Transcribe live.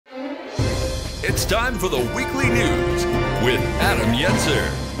It's time for the weekly news with Adam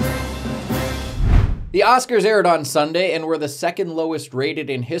Yenser. The Oscars aired on Sunday and were the second lowest rated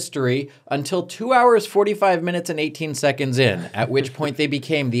in history until 2 hours, 45 minutes, and 18 seconds in, at which point they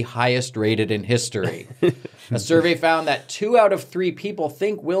became the highest rated in history. A survey found that 2 out of 3 people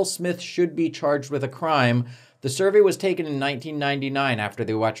think Will Smith should be charged with a crime. The survey was taken in 1999 after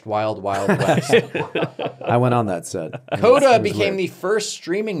they watched Wild Wild West. I went on that set. Coda became the first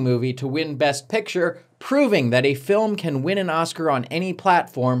streaming movie to win Best Picture, proving that a film can win an Oscar on any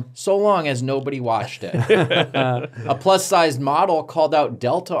platform so long as nobody watched it. A plus-sized model called out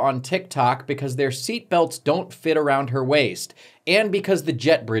Delta on TikTok because their seatbelts don't fit around her waist, and because the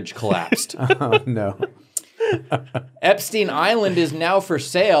jet bridge collapsed. Oh, no. Epstein Island is now for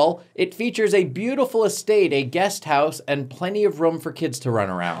sale. It features a beautiful estate, a guest house, and plenty of room for kids to run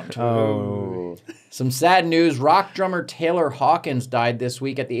around. Oh. Some sad news. Rock drummer Taylor Hawkins died this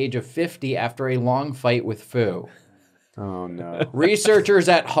week at the age of 50 after a long fight with Foo. Oh, no. Researchers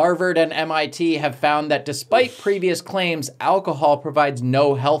at Harvard and MIT have found that despite previous claims, alcohol provides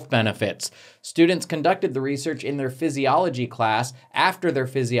no health benefits. Students conducted the research in their physiology class, after their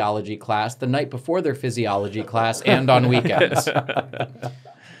physiology class, the night before their physiology class, and on weekends.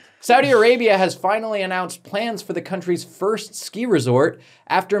 Saudi Arabia has finally announced plans for the country's first ski resort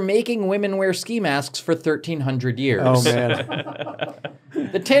after making women wear ski masks for 1,300 years. Oh, man.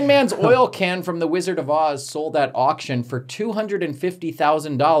 The Tin Man's oil can from The Wizard of Oz sold at auction for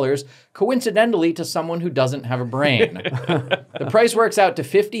 $250,000, coincidentally to someone who doesn't have a brain. The price works out to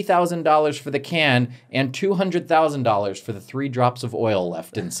 $50,000 for the can and $200,000 for the 3 drops of oil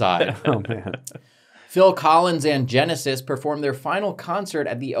left inside. Oh, man. Phil Collins and Genesis performed their final concert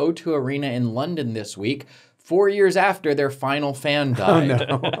at the O2 Arena in London this week, 4 years after their final fan died.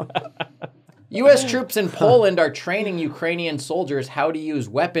 Oh, no. U.S. troops in Poland are training Ukrainian soldiers how to use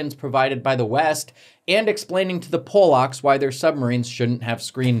weapons provided by the West and explaining to the Polacks why their submarines shouldn't have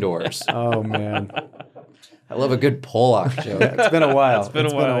screen doors. Oh, man. I love a good Polak joke. It's been a while. It's been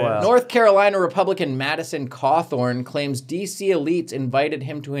a while. North Carolina Republican Madison Cawthorn claims D.C. elites invited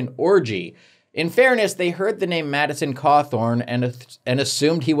him to an orgy. In fairness, they heard the name Madison Cawthorn and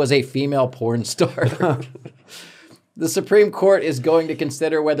assumed he was a female porn star. The Supreme Court is going to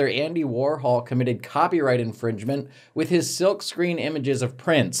consider whether Andy Warhol committed copyright infringement with his silkscreen images of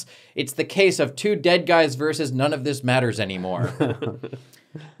Prince. It's the case of 2 dead guys versus none of this matters anymore.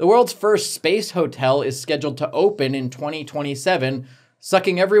 The world's first space hotel is scheduled to open in 2027,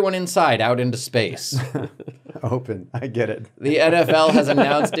 sucking everyone inside out into space. Open. I get it. The NFL has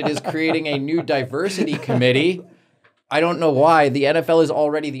announced it is creating a new diversity committee. I don't know why. The NFL is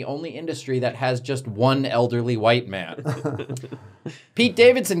already the only industry that has just one elderly white man. Pete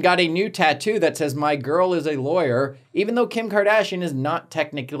Davidson got a new tattoo that says, "My girl is a lawyer," even though Kim Kardashian is not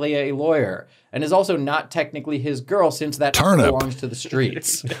technically a lawyer, and is also not technically his girl since that belongs to the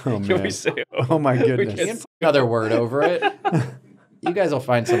streets. Oh, man. Oh, my goodness. You can put another word over it. You guys will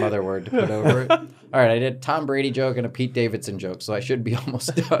find some other word to put over it. All right, I did a Tom Brady joke and a Pete Davidson joke, so I should be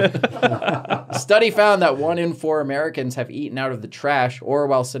almost done. A study found that 1 in 4 Americans have eaten out of the trash or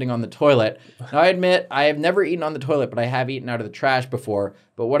while sitting on the toilet. Now, I admit I have never eaten on the toilet, but I have eaten out of the trash before.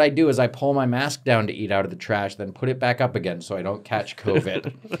 But what I do is I pull my mask down to eat out of the trash, then put it back up again so I don't catch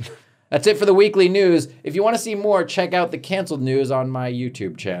COVID. That's it for the weekly news. If you want to see more, check out the canceled news on my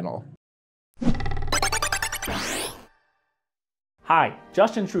YouTube channel. Hi,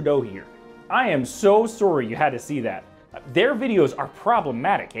 Justin Trudeau here. I am so sorry you had to see that. Their videos are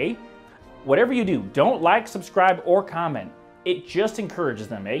problematic, eh? Whatever you do, don't like, subscribe, or comment. It just encourages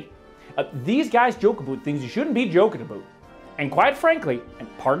them, eh? These guys joke about things you shouldn't be joking about. And quite frankly,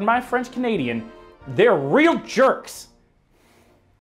 and pardon my French Canadian, they're real jerks.